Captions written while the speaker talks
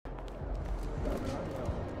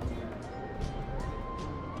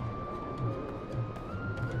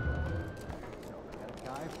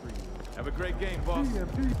great game, boss.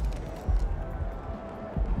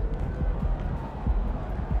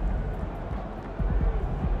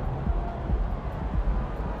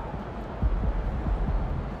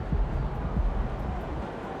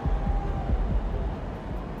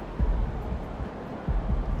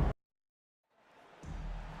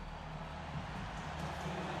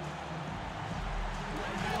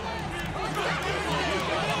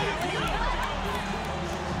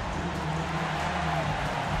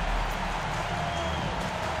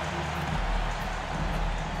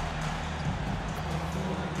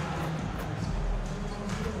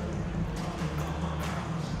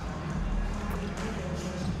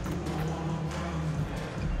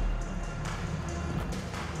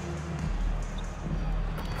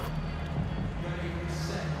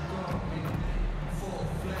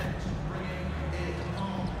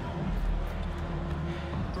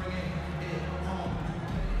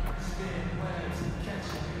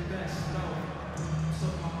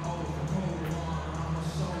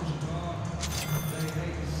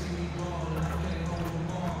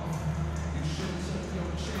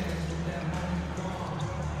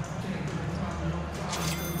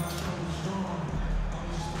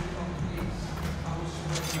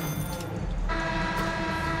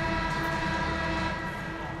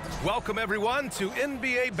 Welcome, everyone, to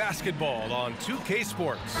NBA basketball on 2K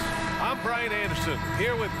Sports. I'm Brian Anderson,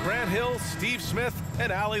 here with Grant Hill, Steve Smith,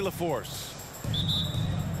 and Allie LaForce.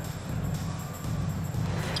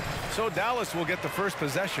 So Dallas will get the first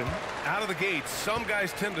possession. Out of the gate, some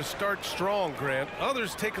guys tend to start strong, Grant.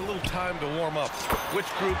 Others take a little time to warm up. Which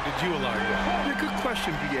group did you align with? Yeah, good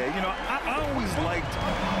question, BA. You know, I always liked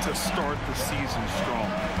to start the season strong.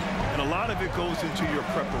 And a lot of it goes into your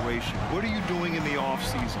preparation. What are you doing in the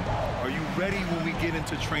offseason? Are you ready when we get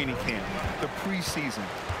into training camp, the preseason?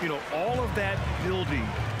 You know, all of that building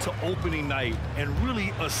to opening night and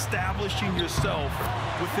really establishing yourself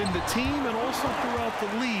within the team and also throughout the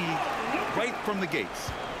league right from the gates.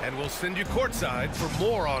 And we'll send you courtside for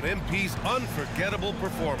more on MP's unforgettable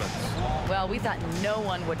performance. Well, we thought no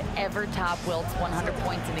one would ever top Wilt's 100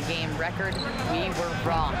 points in a game record. We were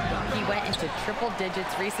wrong. He went into triple digits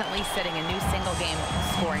recently, setting a new single-game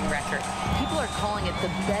scoring record. People are calling it the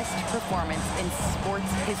best performance in sports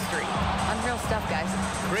history. Unreal stuff, guys.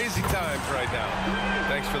 Crazy times right now.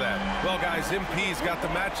 Thanks for that. Well, guys, MP's got the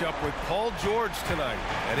matchup with Paul George tonight.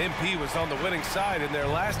 And MP was on the winning side in their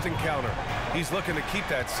last encounter. He's looking to keep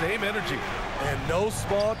that same energy. And no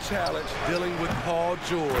small challenge dealing with Paul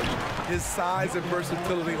George. His size and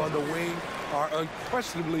versatility on the wing are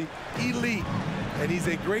unquestionably elite. And he's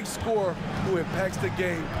a great scorer who impacts the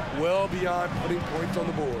game well beyond putting points on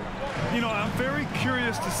the board. You know, I'm very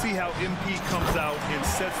curious to see how MP comes out and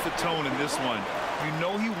sets the tone in this one. You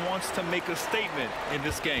know he wants to make a statement in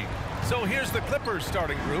this game. So here's the Clippers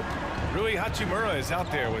starting group. Rui Hachimura is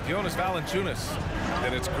out there with Jonas Valanciunas.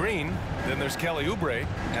 Then it's Green, then there's Kelly Oubre,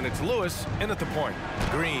 and it's Lewis in at the point.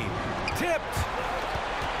 Green, tipped.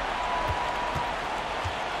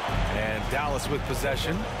 And Dallas with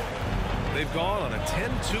possession. They've gone on a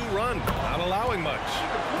 10-2 run, not allowing much.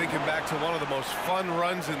 Thinking back to one of the most fun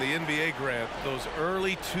runs in the NBA, Grant, those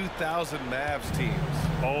early 2000 Mavs teams.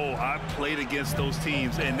 Oh, I played against those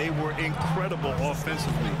teams, and they were incredible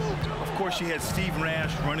offensively. Of course, you had Steve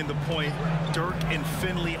Nash running the point, Dirk and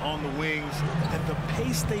Finley on the wings, and the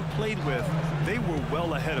pace they played with, they were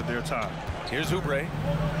well ahead of their time. Here's Oubre,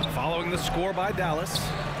 following the score by Dallas.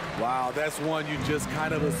 Wow, that's one you just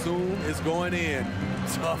kind of assume is going in.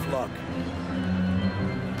 Tough luck.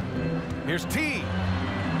 Here's T.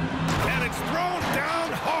 And it's thrown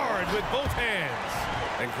down hard with both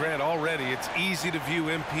hands. And Grant, already it's easy to view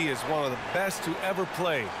MP as one of the best to ever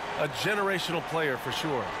play. A generational player for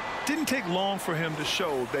sure. Didn't take long for him to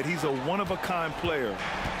show that he's a one-of-a-kind player.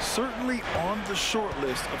 Certainly on the short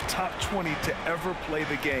list of top 20 to ever play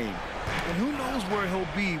the game. And who knows where he'll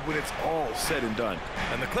be when it's all said and done.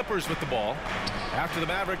 And the Clippers with the ball after the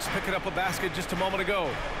Mavericks picking up a basket just a moment ago.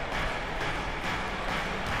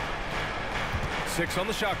 6 on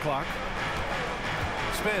the shot clock.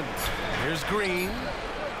 Spins. Here's Green.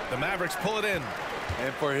 The Mavericks pull it in.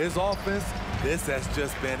 And for his offense, this has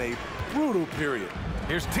just been a brutal period.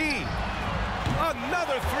 Here's T.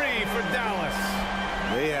 Another three for Dallas.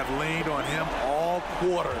 They have leaned on him all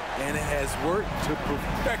quarter, and it has worked to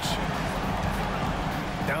perfection.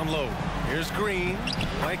 Down low. Here's Green.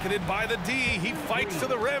 Blanketed by the D. He fights to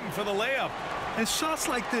the rim for the layup. And shots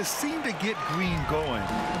like this seem to get Green going.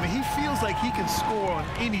 I mean, he feels like he can score on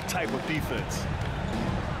any type of defense.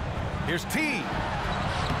 Here's T.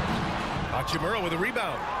 Hachimura with a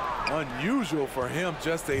rebound. Unusual for him,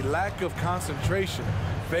 just a lack of concentration.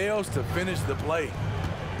 Fails to finish the play.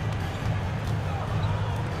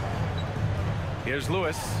 Here's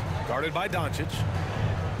Lewis, guarded by Doncic.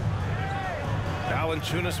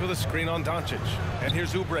 Valanciunas with a screen on Doncic. And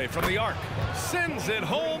here's Oubre from the arc. Sends it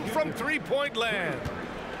home from three-point land.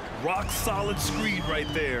 Rock solid screen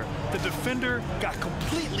right there. The defender got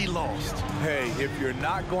completely lost. Hey, if you're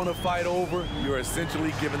not going to fight over, you're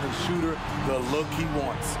essentially giving the shooter the look he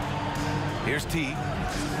wants. Here's T.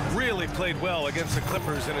 Really played well against the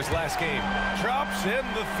Clippers in his last game. Drops in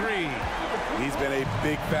the three. He's been a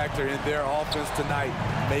big factor in their offense tonight,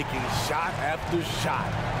 making shot after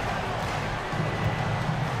shot.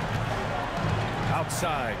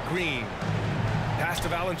 Outside, Green. Pass to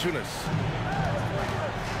Valanciunas.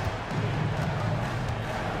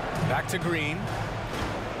 Back to Green.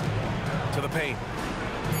 To the paint.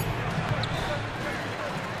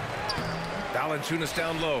 Valanciunas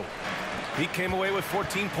down low. He came away with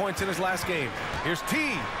 14 points in his last game. Here's T.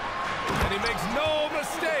 And he makes no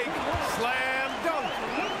mistake. Slam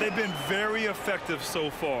dunk. They've been very effective so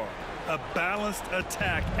far. A balanced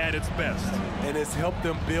attack at its best. And it's helped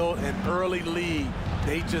them build an early lead.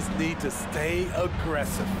 They just need to stay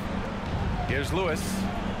aggressive. Here's Lewis.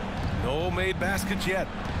 No made baskets yet.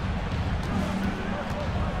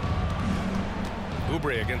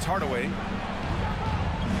 Oubre against Hardaway.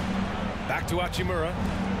 Back to Hachimura.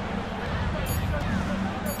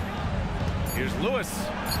 Here's Lewis.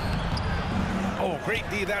 Oh, great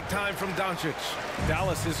D that time from Doncic.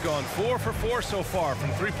 Dallas has gone 4 for 4 so far from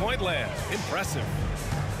three-point land. Impressive.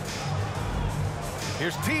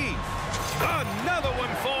 Here's T. Another one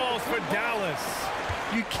falls for Dallas.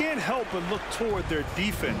 You can't help but look toward their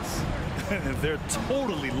defense. They're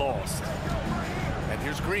totally lost. And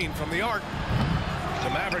here's Green from the arc. The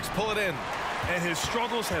Mavericks pull it in. And his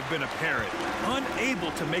struggles have been apparent.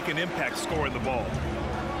 Unable to make an impact scoring the ball.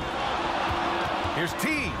 Here's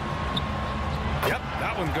T. Yep,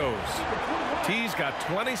 that one goes. T's got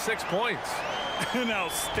 26 points. An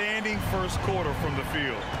outstanding first quarter from the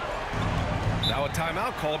field. Now a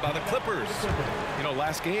timeout called by the Clippers. You know,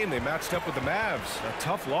 last game they matched up with the Mavs. A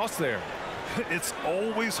tough loss there. It's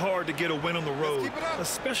always hard to get a win on the road,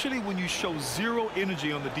 especially when you show zero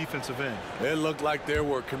energy on the defensive end. It looked like there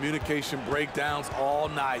were communication breakdowns all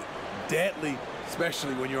night. Deadly,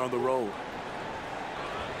 especially when you're on the road.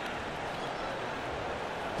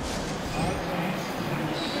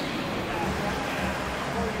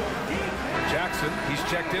 Jackson,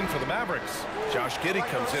 he's checked in for the Mavericks. Josh Giddey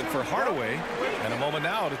comes in for Hardaway. And a moment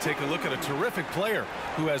now to take a look at a terrific player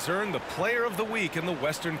who has earned the Player of the Week in the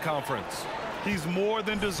Western Conference. He's more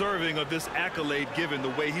than deserving of this accolade given the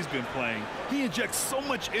way he's been playing. He injects so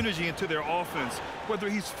much energy into their offense, whether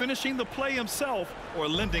he's finishing the play himself or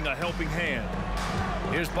lending a helping hand.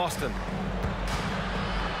 Here's Boston.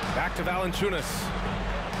 Back to Valanciunas.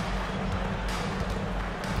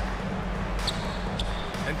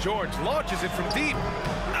 And George launches it from deep.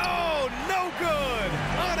 Oh, no good!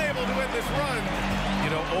 Unable to win this run. You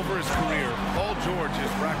know, over his career, Paul George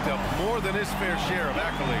has racked up more than his fair share of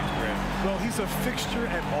accolades, Grant. Well, he's a fixture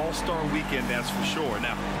at All-Star Weekend, that's for sure.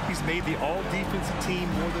 Now, he's made the All-Defensive team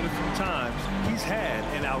more than a few times. He's had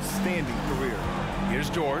an outstanding career. Here's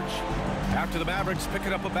George. After the Mavericks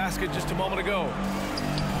picking up a basket just a moment ago.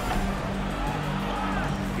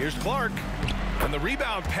 Here's Clark. And the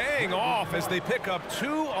rebound paying off as they pick up 2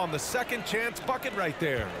 on the second chance bucket right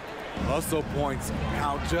there. Hustle points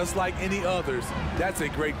count just like any others. That's a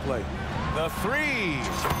great play. The three.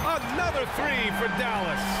 Another three for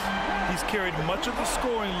Dallas. He's carried much of the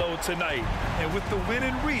scoring load tonight. And with the win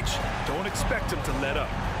in reach, don't expect him to let up.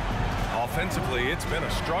 Offensively, it's been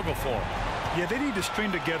a struggle for him. Yeah, they need to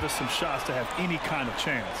string together some shots to have any kind of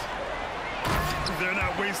chance. They're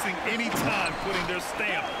not wasting any time putting their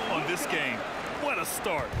stamp on this game. What a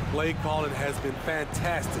start. Play calling has been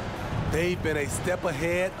fantastic. They've been a step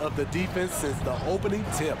ahead of the defense since the opening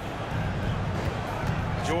tip.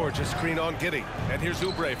 George is screen on Giddey. And here's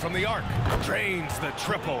Oubre from the arc. Drains the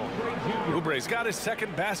triple. Oubre's got his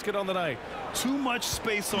second basket on the night. Too much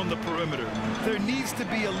space on the perimeter. There needs to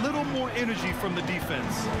be a little more energy from the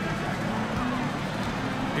defense.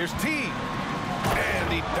 Here's T.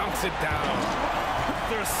 And he dunks it down.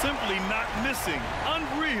 They're simply not missing.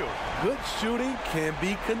 Unreal. Good shooting can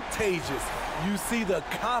be contagious. You see the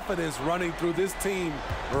confidence running through this team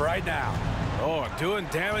right now. Oh, doing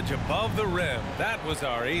damage above the rim. That was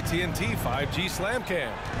our AT&T 5G Slam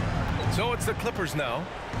Cam. So it's the Clippers now.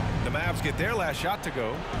 The Mavs get their last shot to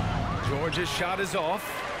go. George's shot is off.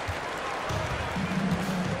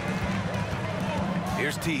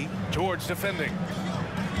 Here's T. George defending.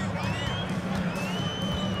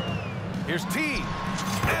 Here's T.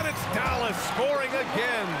 And it's Dallas scoring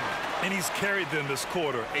again. And he's carried them this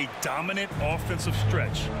quarter. A dominant offensive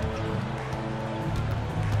stretch.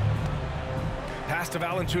 Pass to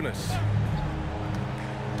Valanciunas.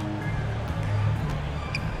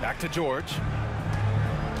 Back to George.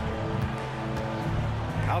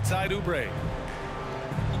 Outside Oubre.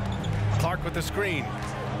 Clark with the screen.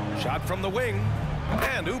 Shot from the wing.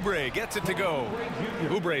 And Oubre gets it to go.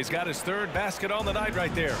 Oubre's got his third basket on the night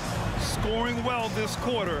right there. Scoring well this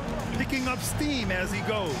quarter, picking up steam as he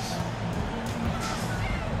goes.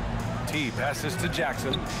 T passes to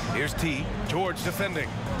Jackson. Here's T. George defending.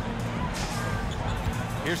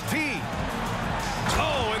 Here's T.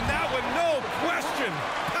 Oh, and that one, no question,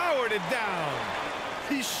 powered it down.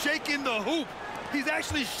 He's shaking the hoop. He's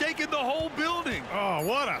actually shaking the whole building. Oh,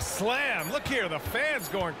 what a slam. Look here, the fans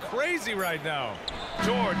going crazy right now.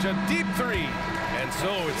 George, a deep three. And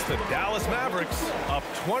so it's the Dallas Mavericks up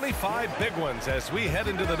 25 big ones as we head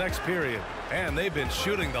into the next period. And they've been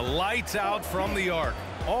shooting the lights out from the arc.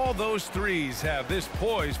 All those threes have this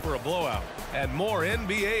poised for a blowout. And more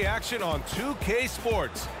NBA action on 2K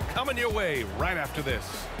Sports coming your way right after this.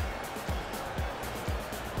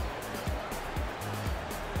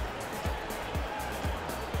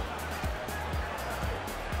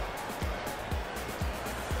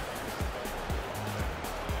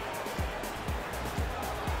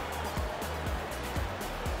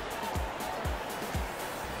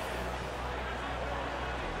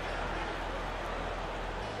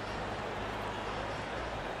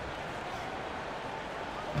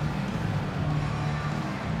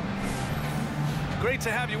 Great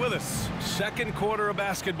to have you with us. Second quarter of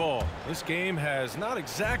basketball. This game has not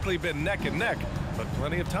exactly been neck and neck, but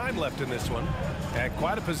plenty of time left in this one. And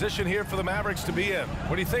quite a position here for the Mavericks to be in.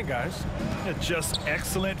 What do you think, guys? Just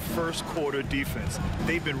excellent first quarter defense.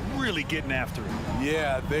 They've been really getting after it.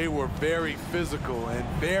 Yeah, they were very physical and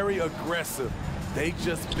very aggressive. They've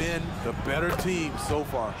just been the better team so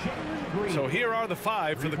far. So here are the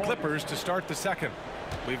five for the Clippers to start the second.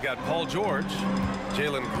 We've got Paul George.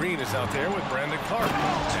 Jalen Green is out there with Brandon Clark.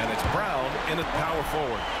 And it's Brown in at power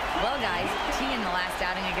forward. Well, guys, T in the last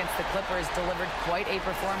outing against the Clippers delivered quite a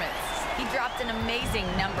performance. He dropped an amazing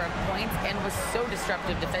number of points and was so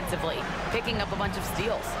disruptive defensively, picking up a bunch of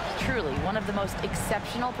steals. Truly, one of the most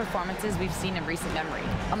exceptional performances we've seen in recent memory.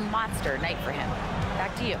 A monster night for him.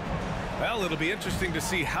 Back to you. Well, it'll be interesting to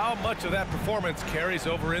see how much of that performance carries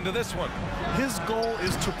over into this one. His goal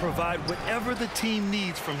is to provide whatever the team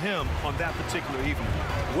needs from him on that particular evening.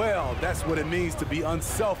 Well, that's what it means to be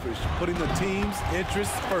unselfish, putting the team's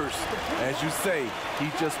interests first. As you say,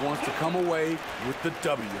 he just wants to come away with the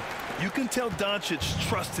W. You can tell Doncic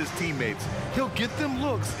trusts his teammates. He'll get them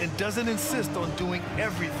looks and doesn't insist on doing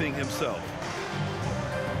everything himself.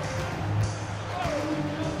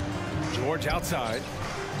 George outside.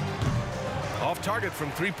 Off target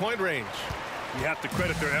from three-point range. You have to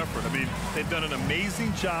credit their effort. I mean, they've done an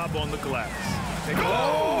amazing job on the glass.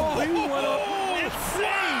 Oh, he went up. Insane!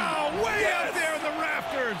 Wow, way up there in the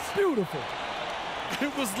rafters. Beautiful.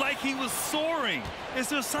 It was like he was soaring. Is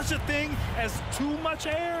there such a thing as too much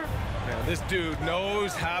air? Man, this dude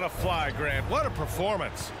knows how to fly, Grant. What a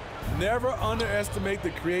performance. Never underestimate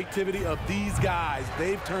the creativity of these guys.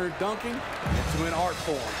 They've turned dunking into an art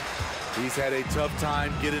form. He's had a tough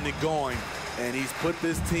time getting it going, and he's put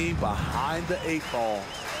this team behind the 8 ball.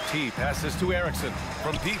 T passes to Erickson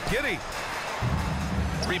from deep. Giddy.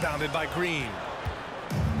 Rebounded by Green.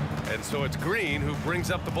 And so it's Green who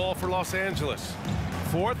brings up the ball for Los Angeles.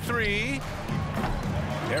 4-3.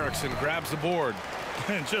 Erickson grabs the board.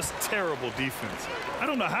 And just terrible defense. I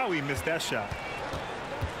don't know how he missed that shot.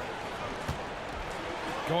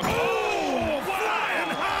 Going, oh, flying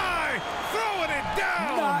high, throwing it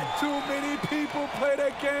down. Not too many people play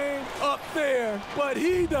that game up there, but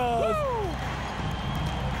he does. Woo!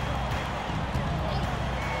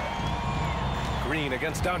 Green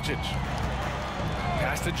against Doncic.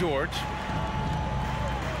 Pass to George.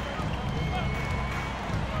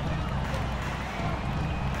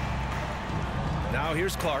 Now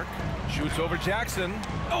here's Clark. Shoots over Jackson.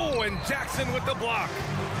 Oh, and Jackson with the block.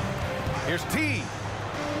 Here's T.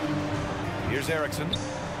 Here's Erickson.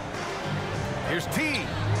 Here's T.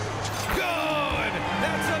 Good!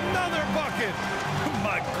 That's another bucket!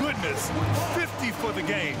 My goodness, 50 for the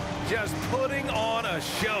game. Just putting on a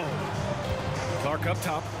show. Clark up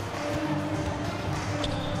top.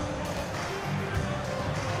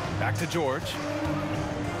 Back to George.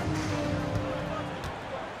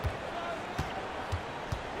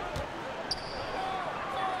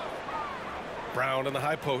 Brown in the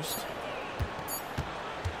high post.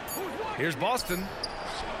 Here's Boston.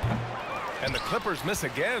 And the Clippers miss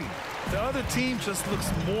again. The other team just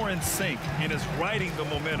looks more in sync and is riding the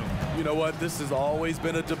momentum. You know what? This has always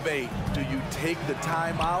been a debate. Do you take the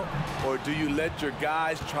timeout or do you let your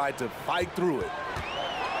guys try to fight through it?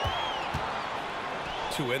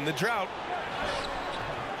 to end the drought.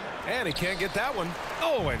 And he can't get that one.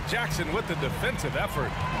 Oh, and Jackson with the defensive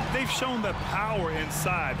effort. They've shown the power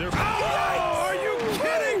inside. They're are you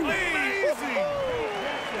kidding me? Amazing.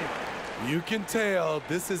 You can tell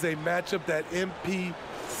this is a matchup that MP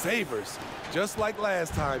savors. Just like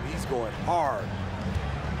last time, he's going hard.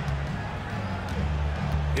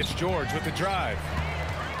 It's George with the drive.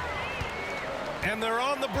 And they're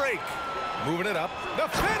on the break. Moving it up. The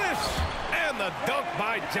finish! And the dunk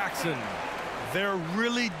by Jackson. They're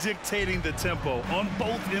really dictating the tempo on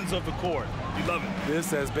both ends of the court. You love it. This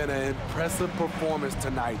has been an impressive performance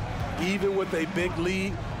tonight. Even with a big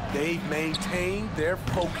lead, they've maintained their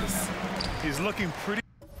focus. He's looking pretty.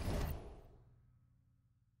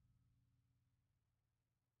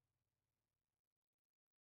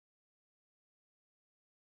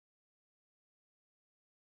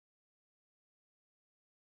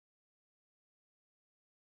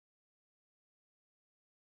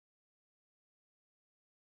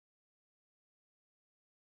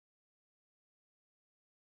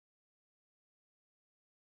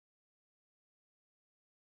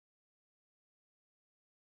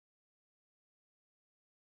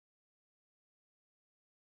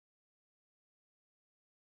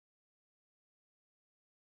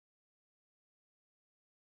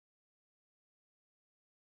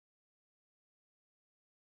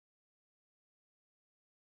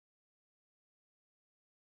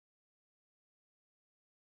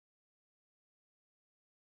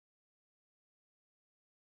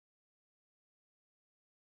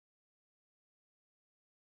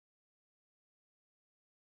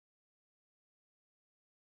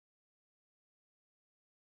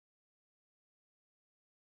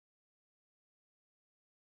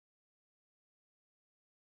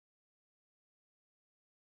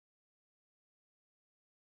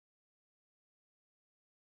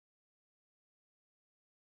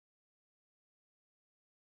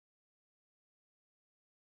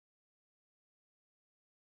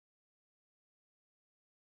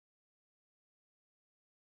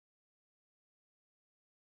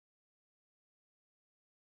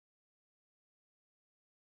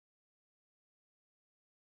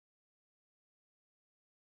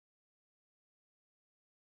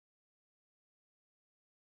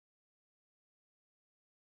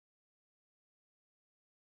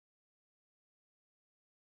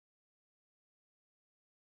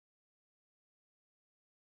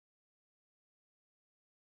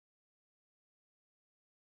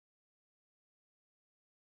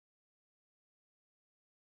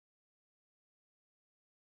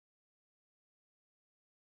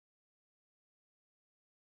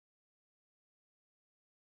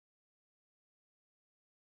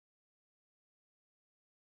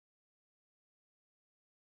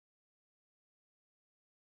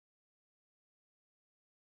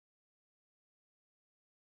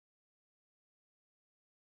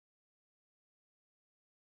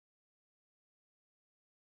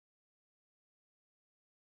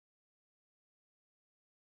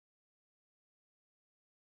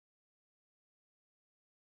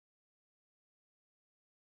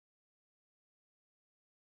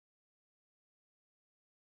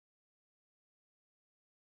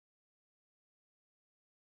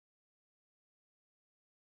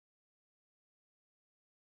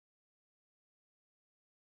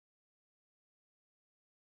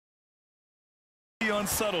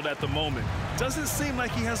 Unsettled at the moment. Doesn't seem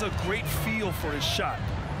like he has a great feel for his shot.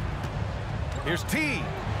 Here's T.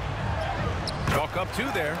 Walk up two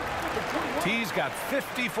there. T's got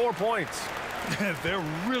 54 points. They're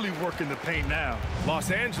really working the paint now.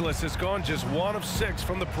 Los Angeles has gone just 1 of 6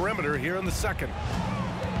 from the perimeter here in the second.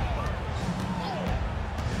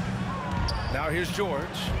 Now here's George.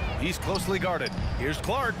 He's closely guarded. Here's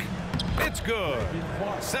Clark. It's good.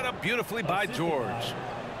 Set up beautifully by George.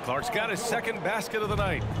 Clark's got his second basket of the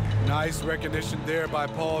night. Nice recognition there by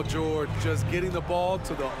Paul George, just getting the ball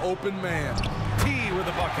to the open man. T with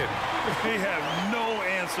a bucket. They have no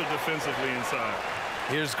answer defensively inside.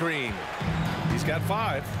 Here's Green. He's got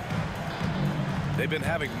 5. They've been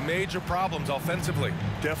having major problems offensively.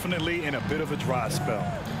 Definitely in a bit of a dry spell.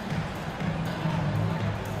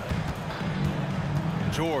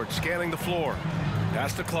 George scanning the floor.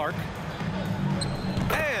 Pass to Clark.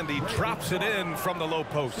 And he drops it in from the low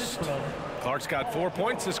post. Clark's got 4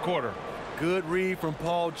 points this quarter. Good read from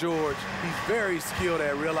Paul George. He's very skilled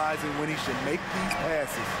at realizing when he should make these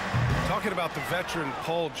passes. Talking about the veteran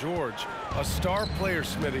Paul George, a star player,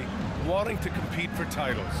 Smitty, wanting to compete for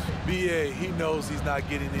titles. B.A., he knows he's not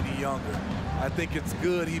getting any younger. I think it's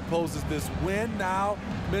good he poses this win now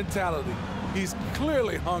mentality. He's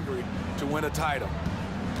clearly hungry to win a title.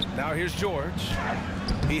 Now here's George.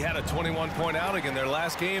 He had a 21-point outing in their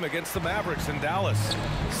last game against the Mavericks in Dallas.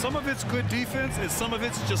 Some of it's good defense, and some of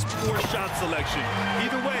it's just poor shot selection.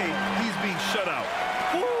 Either way, he's being shut out.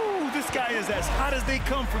 Ooh, this guy is as hot as they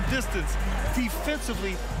come from distance.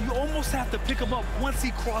 Defensively, you almost have to pick him up once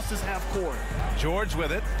he crosses half court. George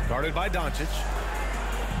with it, guarded by Doncic.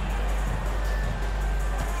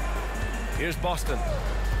 Here's Boston.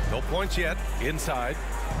 No points yet. Inside.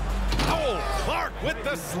 Oh, Clark with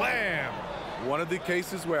the slam. One of the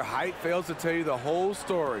cases where height fails to tell you the whole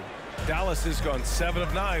story. Dallas has gone 7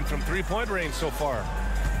 of 9 from three-point range so far.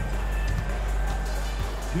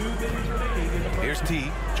 Here's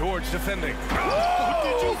T. George defending. Oh,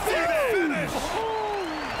 did you see that? Finish.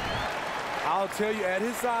 I'll tell you, at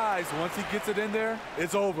his size, once he gets it in there,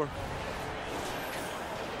 it's over.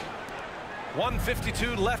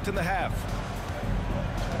 1:52 left in the half.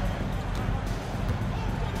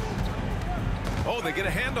 Oh, they get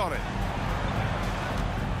a hand on it.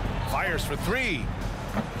 Fires for three.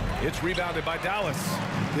 It's rebounded by Dallas.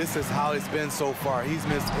 This is how it's been so far. He's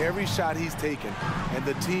missed every shot he's taken, and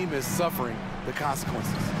the team is suffering the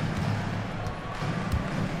consequences.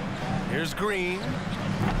 Here's Green.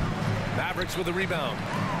 Mavericks with a rebound.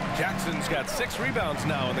 Jackson's got 6 rebounds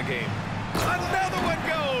now in the game. Another one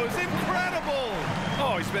goes. Incredible.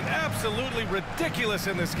 Oh, he's been absolutely ridiculous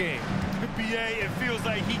in this game. BA, it feels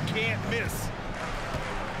like he can't miss.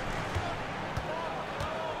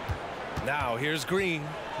 Now here's Green.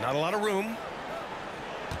 Not a lot of room.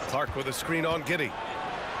 Clark with a screen on Giddey.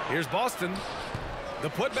 Here's Boston. The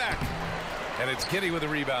putback. And it's Giddey with a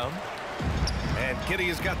rebound. And Giddey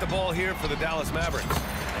has got the ball here for the Dallas Mavericks.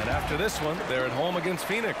 And after this one, they're at home against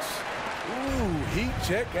Phoenix. Ooh, heat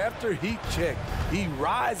check after heat check. He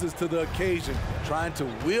rises to the occasion, trying to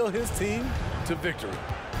wheel his team to victory.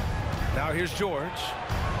 Now here's George.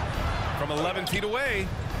 From 11 feet away.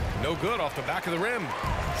 No good off the back of the rim.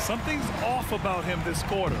 Something's off about him this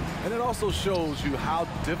quarter. And it also shows you how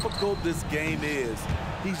difficult this game is.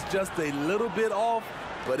 He's just a little bit off,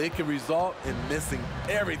 but it can result in missing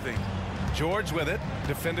everything. George with it,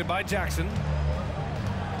 defended by Jackson.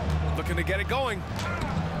 Looking to get it going.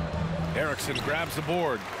 Erickson grabs the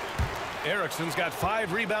board. Erickson's got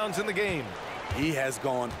 5 rebounds in the game. He has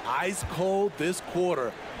gone ice cold this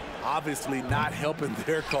quarter, obviously not helping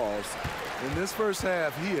their cause. In this first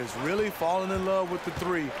half, he has really fallen in love with the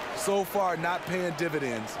three. So far, not paying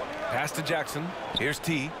dividends. Pass to Jackson. Here's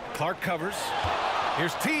T. Clark covers.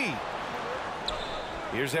 Here's T.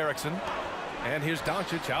 Here's Erickson. And here's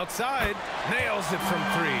Doncic outside. Nails it from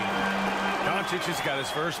 3. Doncic has got his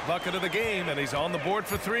first bucket of the game, and he's on the board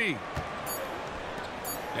for 3.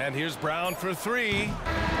 And here's Brown for 3.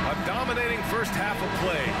 A dominating first half of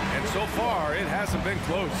play. And so far, it hasn't been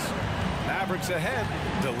close. Mavericks ahead,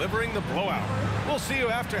 delivering the blowout. We'll see you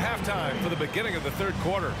after halftime for the beginning of the third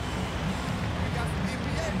quarter.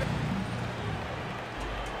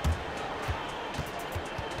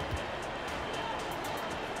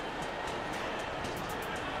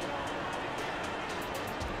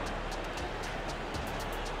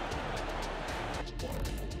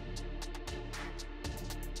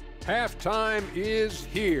 Halftime is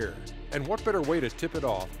here. And what better way to tip it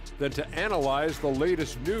off than to analyze the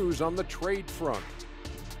latest news on the trade front.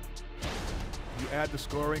 You add the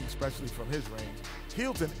scoring, especially from his range.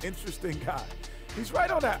 Hield's an interesting guy. He's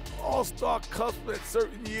right on that all-star cusp at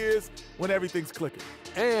certain years when everything's clicking.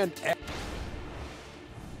 And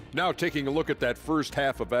now taking a look at that first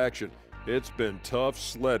half of action, it's been tough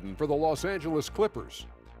sledding for the Los Angeles Clippers.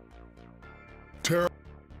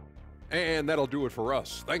 And that'll do it for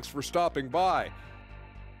us. Thanks for stopping by.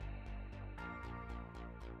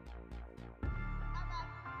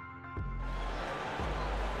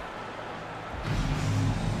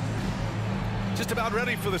 Just about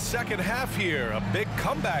ready for the second half here. A big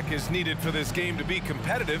comeback is needed for this game to be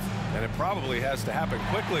competitive, and it probably has to happen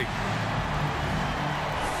quickly.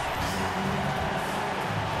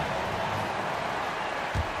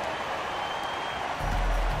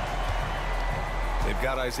 They've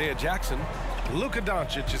got Isaiah Jackson. Luka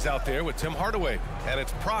Doncic is out there with Tim Hardaway, and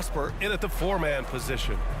it's Prosper in at the 4-man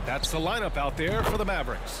position. That's the lineup out there for the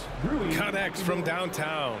Mavericks. Connects from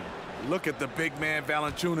downtown. Look at the big man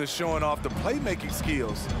Valanciunas showing off the playmaking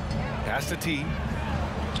skills. Pass to T.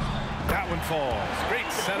 That one falls.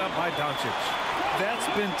 Great setup by Doncic. That's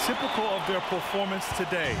been typical of their performance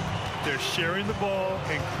today. They're sharing the ball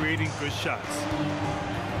and creating good shots.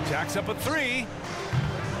 Jack's up a 3.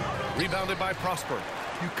 Rebounded by Prosper.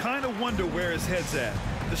 You kind of wonder where his head's at.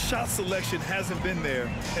 The shot selection hasn't been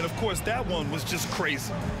there, and of course that one was just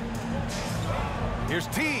crazy. Here's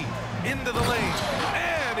T into the lane,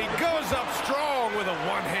 and he goes up strong Long with a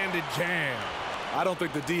one-handed jam. I don't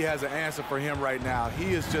think the D has an answer for him right now.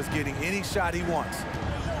 He is just getting any shot he wants.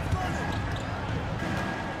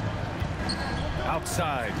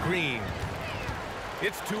 Outside, Green.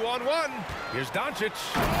 It's 2-on-1. Here's Doncic.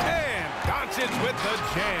 And Doncic with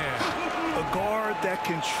the jam. A guard that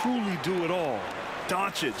can truly do it all.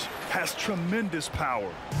 Doncic has tremendous power.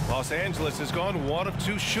 Los Angeles has gone 1 of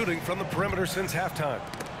 2 shooting from the perimeter since halftime.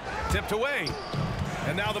 Tipped away.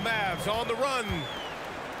 And now the Mavs on the run.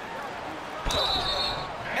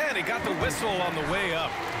 And he got the whistle on the way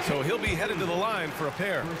up. So he'll be headed to the line for a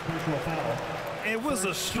pair. It was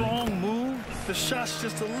a strong move. The shot's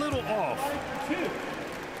just a little off.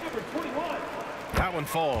 That one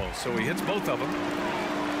falls, so he hits both of them.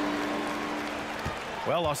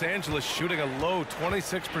 Well, Los Angeles shooting a low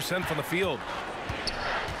 26% from the field.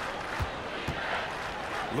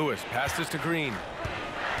 Lewis passes to Green.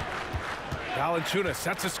 Valanciunas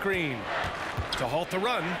sets a screen to halt the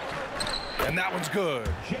run. And that one's good.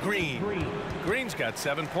 Green. Green's got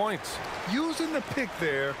 7 points. Using the pick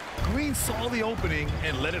there, Green saw the opening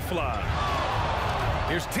and let it fly.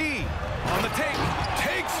 Here's T on the take.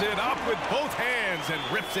 Takes it up with both hands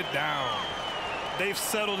and rips it down. They've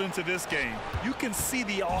settled into this game. You can see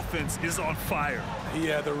the offense is on fire.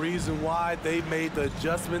 Yeah, the reason why they made the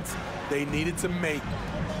adjustments they needed to make.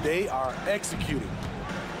 They are executing.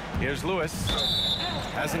 Here's Lewis.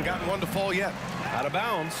 Hasn't gotten one to fall yet. Out of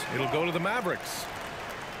bounds. It'll go to the Mavericks.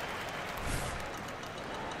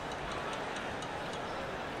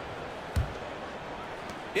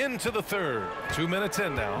 Into the third. 2 minutes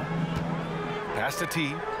in now. Pass to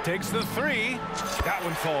T. Takes the 3. That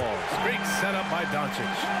one falls. Great setup by Doncic.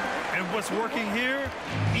 And what's working here,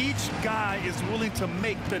 each guy is willing to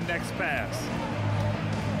make the next pass.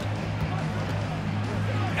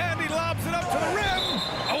 And he lobs it up to the rim.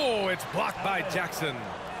 Oh, it's blocked by Jackson.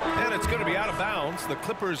 And it's going to be out of bounds. The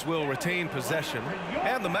Clippers will retain possession.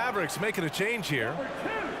 And the Mavericks making a change here.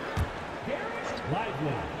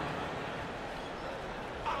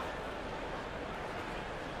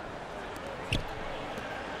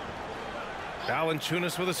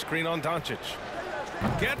 Valanciunas with a screen on Doncic.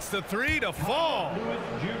 Gets the 3 to fall.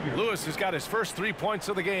 Lewis has got his first 3 points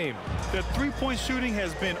of the game. The three-point shooting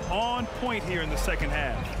has been on point here in the second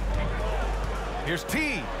half. Here's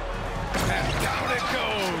T. And down it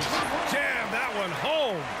goes. Jam that one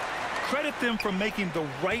home. Credit them for making the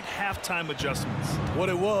right halftime adjustments. What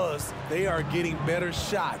it was, they are getting better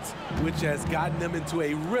shots, which has gotten them into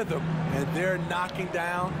a rhythm, and they're knocking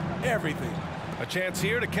down everything. A chance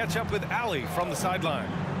here to catch up with Allie from the sideline.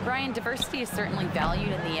 Brian, diversity is certainly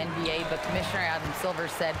valued in the NBA, but Commissioner Adam Silver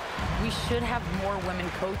said we should have more women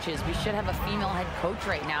coaches. We should have a female head coach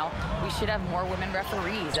right now. We should have more women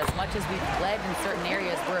referees. As much as we've led in certain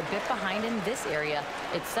areas, we're a bit behind in this area.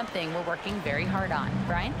 It's something we're working very hard on.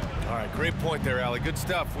 Brian? All right, great point there, Allie. Good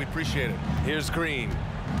stuff. We appreciate it. Here's Green.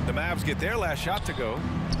 The Mavs get their last shot to go.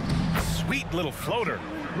 Sweet little floater.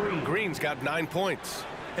 Green's got 9 points.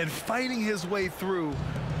 And fighting his way through,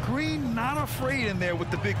 Green not afraid in there with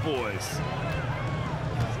the big boys.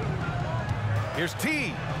 Here's T.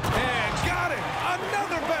 And got it.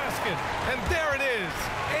 Another basket. And there it is.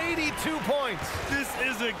 82 points. This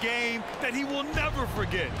is a game that he will never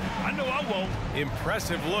forget. I know I won't.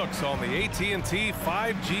 Impressive looks on the AT&T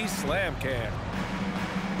 5G Slam Cam.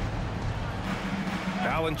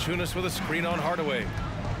 Valanciunas with a screen on Hardaway.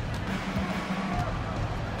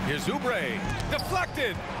 Here's Oubre.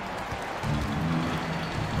 Deflected.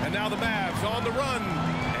 And now the Mavs on the run.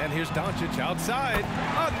 And here's Doncic outside.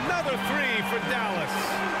 Another 3 for Dallas.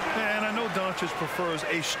 And I know Doncic prefers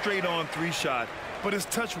a straight-on 3-shot, but his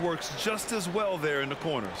touch works just as well there in the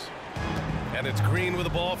corners. And it's Green with the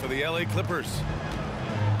ball for the LA Clippers.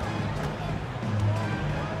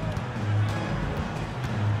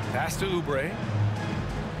 Pass to Oubre.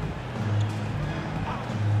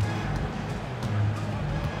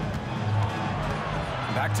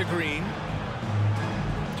 Back to Green.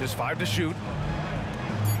 Just 5 to shoot.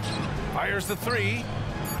 Fires the 3.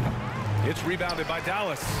 It's rebounded by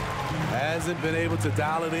Dallas. Hasn't been able to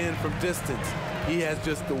dial it in from distance. He has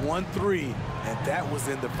just the 1 3, and that was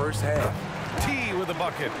in the first half. T with a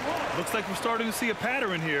bucket. Looks like we're starting to see a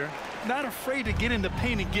pattern here. Not afraid to get in the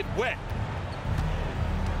paint and get wet.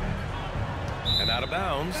 And out of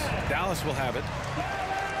bounds. Dallas will have it.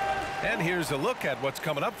 And here's a look at what's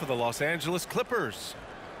coming up for the Los Angeles Clippers.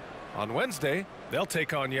 On Wednesday, they'll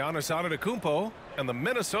take on Giannis Antetokounmpo and the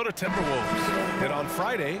Minnesota Timberwolves. Then on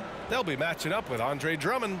Friday, they'll be matching up with Andre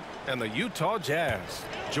Drummond and the Utah Jazz.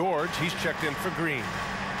 George, he's checked in for Green.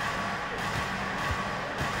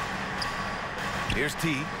 Here's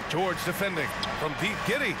T. George defending from deep.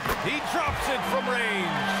 Giddey. He drops it from range.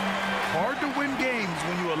 Hard to win games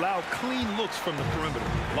when you allow clean looks from the perimeter.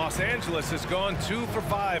 Los Angeles has gone 2 for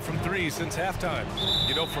 5 from 3 since halftime.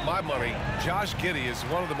 You know, for my money, Josh Giddey is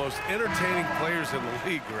one of the most entertaining players in the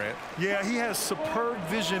league, Grant. Yeah, he has superb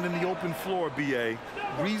vision in the open floor, B.A.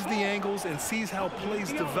 Reads the angles and sees how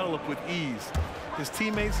plays develop with ease. His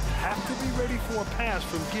teammates have to be ready for a pass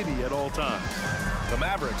from Giddey at all times. The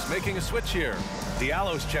Mavericks making a switch here.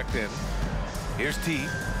 Diallo's checked in. Here's T.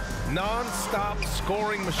 Non-stop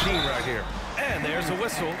scoring machine right here. And there's a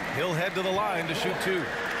whistle. He'll head to the line to shoot 2.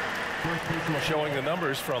 Showing the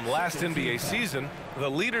numbers from last NBA season, the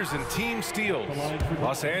leaders in team steals.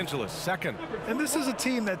 Los Angeles second. And this is a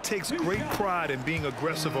team that takes great pride in being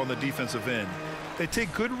aggressive on the defensive end. They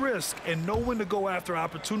take good risk and know when to go after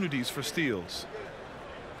opportunities for steals.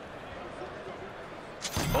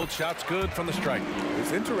 Both shots good from the stripe.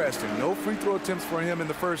 It's interesting. No free throw attempts for him in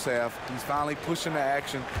the first half. He's finally pushing the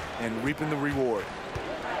action and reaping the reward.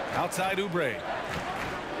 Outside Oubre.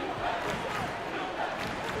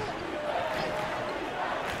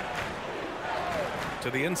 To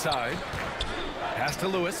the inside. Pass to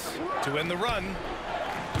Lewis to end the run.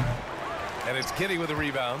 And it's Giddey with a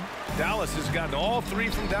rebound. Dallas has gotten all 3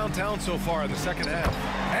 from downtown so far in the second half.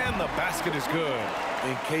 And the basket is good.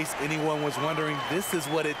 In case anyone was wondering, this is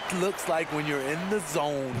what it looks like when you're in the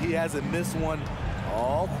zone. He hasn't missed one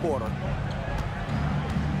all quarter.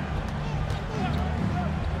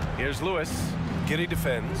 Here's Lewis. Giddey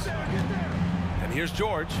defends. And here's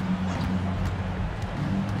George.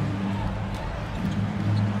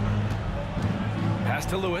 Pass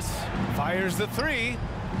to Lewis. Fires the 3.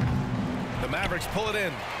 The Mavericks pull it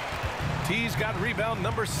in. T's got rebound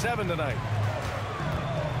number 7 tonight.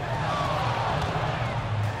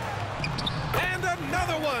 And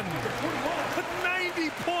another one. 90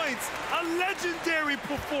 points. A legendary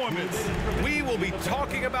performance. We will be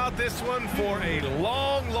talking about this one for a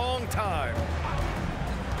long, long time.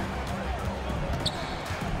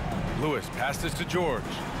 Lewis passes to George.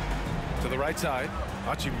 To the right side.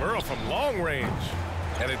 Hachimura from long range.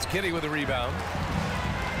 And it's Giddey with a rebound.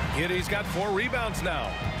 Giddey's got 4 rebounds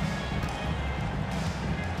now.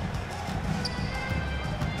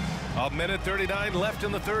 A minute 39 left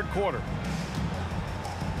in the third quarter.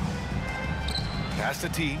 Pass to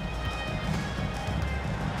T.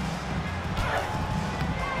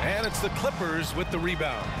 And it's the Clippers with the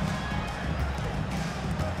rebound.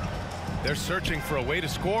 They're searching for a way to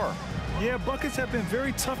score. Yeah, buckets have been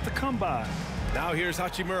very tough to come by. Now here's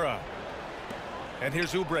Hachimura. And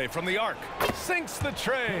here's Oubre from the arc. Sinks the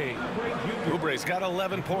tray. Oubre's got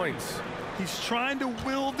 11 points. He's trying to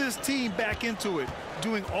will this team back into it,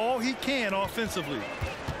 doing all he can offensively.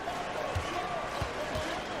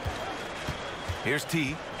 Here's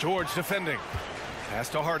T. George defending. Pass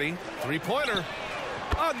to Hardy. 3-pointer.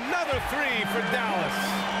 Another 3 for Dallas.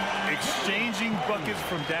 Exchanging buckets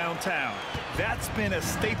from downtown. That's been a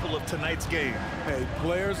staple of tonight's game. Hey,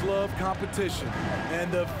 players love competition,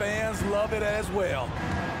 and the fans love it as well.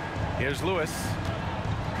 Here's Lewis.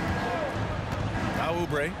 Now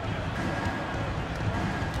Oubre.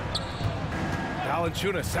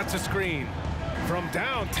 Valanciunas sets a screen. From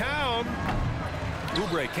downtown.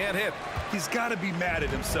 Oubre can't hit. He's got to be mad at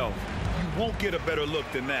himself. You won't get a better look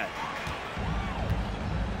than that.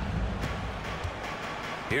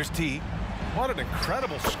 Here's T. What an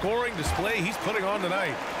incredible scoring display he's putting on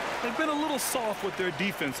tonight. They've been a little soft with their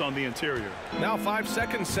defense on the interior. Now 5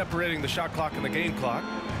 seconds separating the shot clock and the game clock.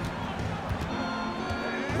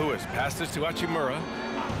 Lewis passes to Hachimura.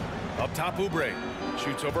 Up top, Oubre.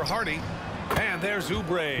 Shoots over Hardy. And there's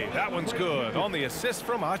Oubre. That one's good on the assist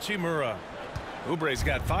from Hachimura. Oubre's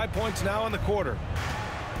got 5 points now in the quarter.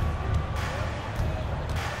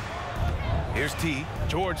 Here's T.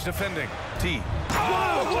 George defending. T.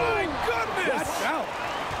 Oh, my goodness! That's out.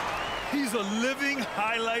 He's a living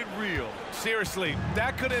highlight reel. Seriously,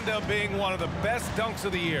 that could end up being one of the best dunks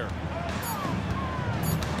of the year.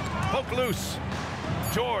 Poke loose.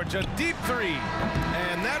 George, a deep 3.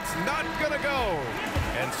 And that's not going to go.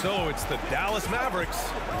 And so it's the Dallas Mavericks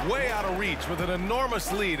way out of reach with an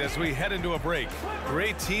enormous lead as we head into a break.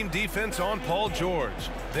 Great team defense on Paul George.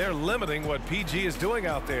 They're limiting what PG is doing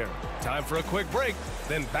out there. Time for a quick break,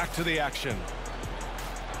 then back to the action.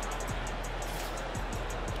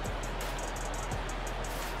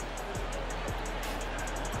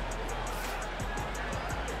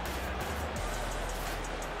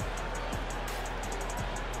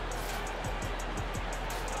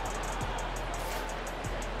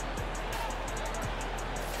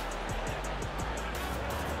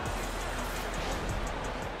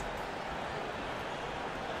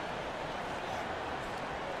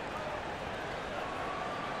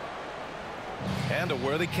 And a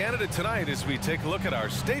worthy candidate tonight as we take a look at our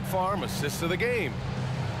State Farm assist of the game.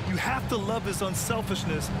 You have to love his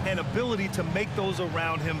unselfishness and ability to make those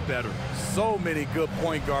around him better. So many good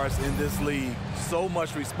point guards in this league. So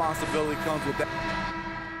much responsibility comes with that.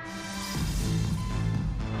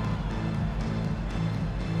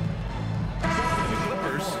 The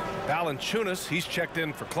Clippers, Valanciunas, he's checked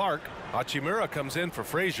in for Clark. Hachimura comes in for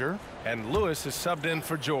Frazier. And Lewis is subbed in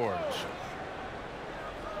for George.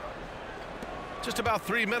 Just about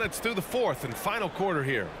 3 minutes through the fourth and final quarter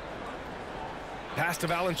here. Pass to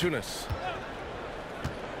Valanciunas.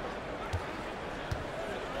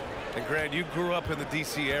 And Grant, you grew up in the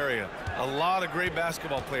D.C. area. A lot of great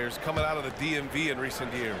basketball players coming out of the DMV in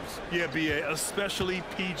recent years. Yeah, B.A., especially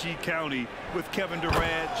PG County with Kevin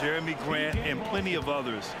Durant, Jeremy Grant, and plenty of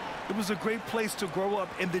others. It was a great place to grow up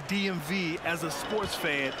in the DMV as a sports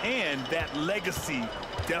fan, and that legacy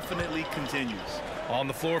definitely continues. On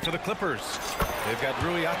the floor for the Clippers, they've got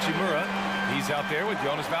Rui Hachimura. He's out there with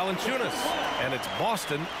Jonas Valanciunas. And it's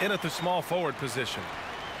Boston in at the small forward position.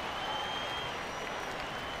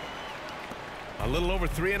 A little over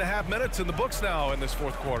 3.5 minutes in the books now in this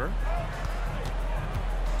fourth quarter.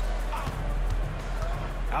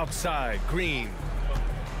 Outside, Green.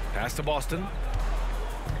 Pass to Boston.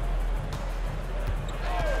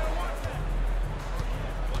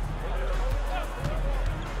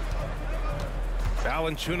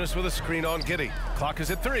 Valanciunas with a screen on Giddey. Clock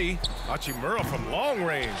is at 3. Hachimura from long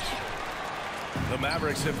range. The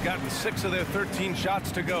Mavericks have gotten 6 of their 13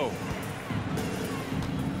 shots to go.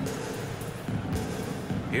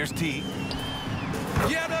 Here's T.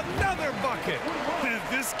 Yet another bucket.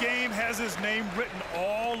 This game has his name written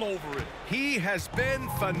all over it. He has been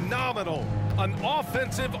phenomenal. An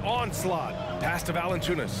offensive onslaught. Pass to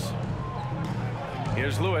Valanciunas.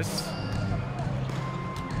 Here's Lewis.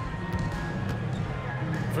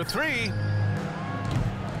 For 3.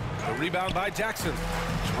 The rebound by Jackson.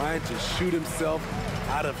 Trying to shoot himself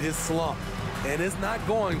out of his slump, and it's not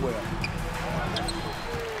going well.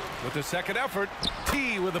 With the second effort,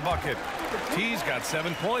 T with the bucket. T's got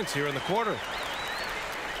 7 points here in the quarter.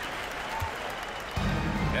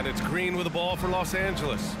 And it's Green with the ball for Los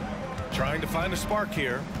Angeles. Trying to find a spark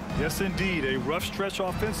here. Yes, indeed. A rough stretch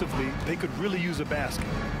offensively. They could really use a basket.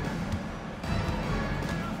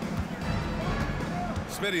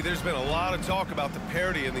 Smitty, there's been a lot of talk about the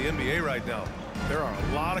parity in the NBA right now. There are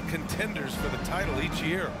a lot of contenders for the title each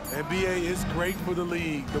year. NBA is great for the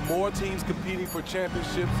league. The more teams competing for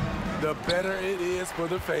championships, the better it is for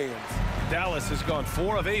the fans. Dallas has gone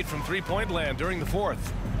 4 of 8 from three-point land during the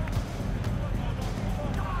fourth.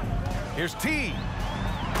 Here's T.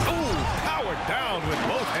 Ooh, powered down with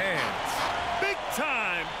both hands. Big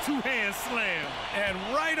time two-hand slam. And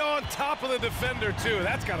right on top of the defender, too.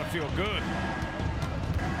 That's got to feel good.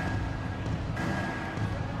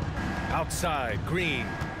 Outside, Green.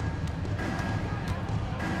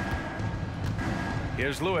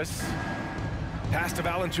 Here's Lewis. Pass to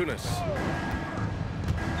Valanciunas.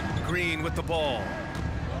 Green with the ball.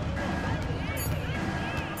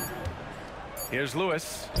 Here's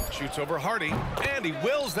Lewis. Shoots over Hardy. And he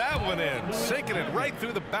wills that one in. Sinking it right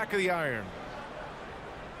through the back of the iron.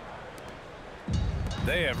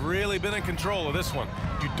 They have really been in control of this one.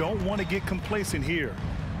 You don't want to get complacent here.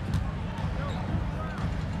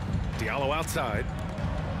 Diallo outside.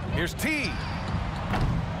 Here's T.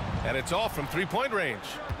 And it's off from three-point range.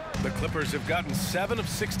 The Clippers have gotten 7 of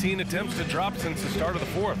 16 attempts to drop since the start of the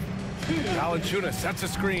fourth. Valanciunas sets a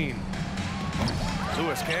screen.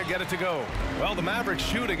 Lewis can't get it to go. Well, the Mavericks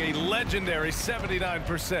shooting a legendary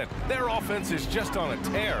 79%. Their offense is just on a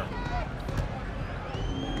tear.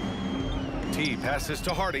 T passes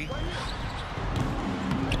to Hardy.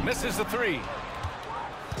 Misses the 3.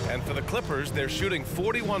 And for the Clippers, they're shooting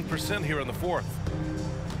 41% here in the fourth.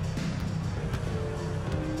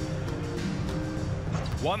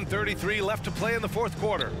 1:33 left to play in the fourth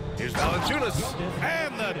quarter. Here's Valanciunas.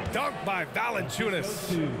 And the dunk by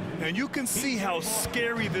Valanciunas. And you can see how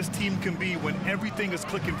scary this team can be when everything is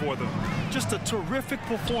clicking for them. Just a terrific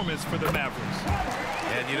performance for the Mavericks.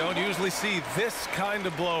 And you don't usually see this kind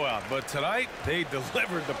of blowout, but tonight they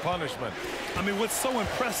delivered the punishment. I mean, what's so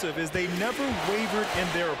impressive is they never wavered in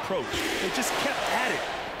their approach. They just kept at it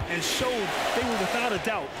and showed they were without a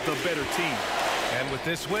doubt the better team. And with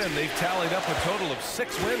this win, they've tallied up a total of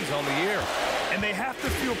 6 wins on the year. And they have to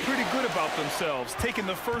feel pretty good about themselves, taking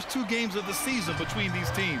the first 2 games of the season between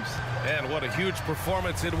these teams. And what a huge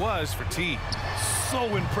performance it was for T.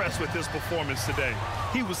 So impressed with his performance today.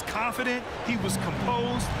 He was confident, he was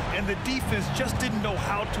composed, and the defense just didn't know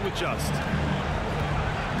how to adjust.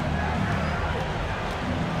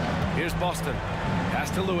 Here's Boston. Pass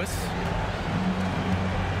to Lewis.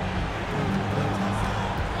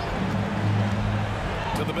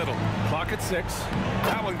 middle. Clock at 6.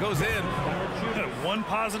 That one goes in. One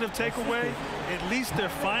positive takeaway, at least they're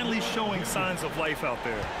finally showing signs of life out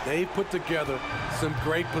there. They put together some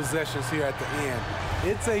great possessions here at the end.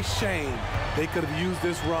 It's a shame they could have used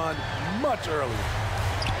this run much earlier.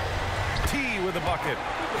 T with the bucket.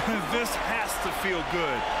 This has to feel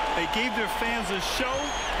good. They gave their fans a show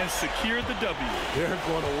and secured the W. They're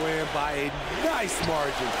going to win by a nice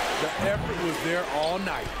margin. The effort was there all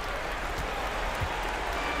night.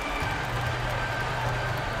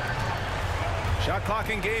 Shot clock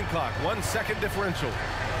and game clock. 1 second differential.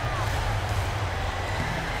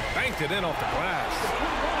 Banked it in off the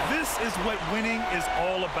glass. This is what winning is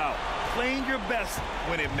all about. Playing your best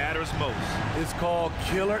when it matters most. It's called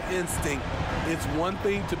killer instinct. It's one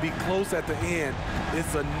thing to be close at the end.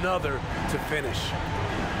 It's another to finish.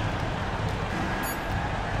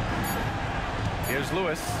 Here's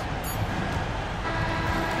Lewis.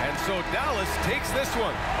 And so Dallas takes this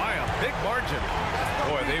one by a big margin.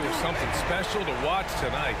 Boy, they were something special to watch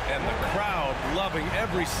tonight, and the crowd loving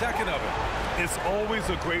every second of it. It's always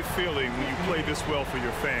a great feeling when you play this well for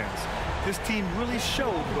your fans. This team really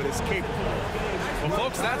showed what it's capable of. Well,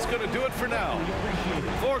 folks, that's going to do it for now.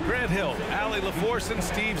 For Grant Hill, Allie LaForce, and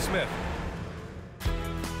Steve Smith.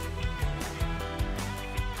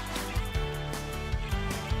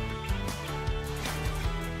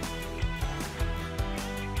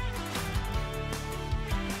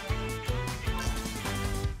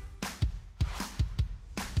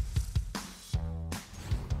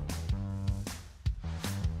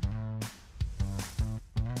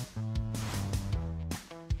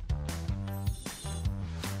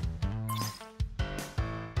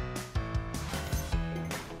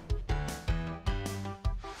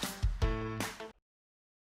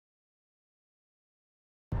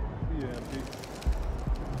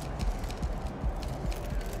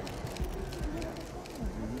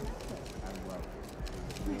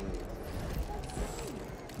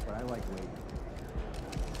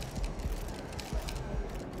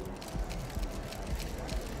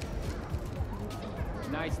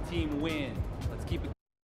 Nice team win.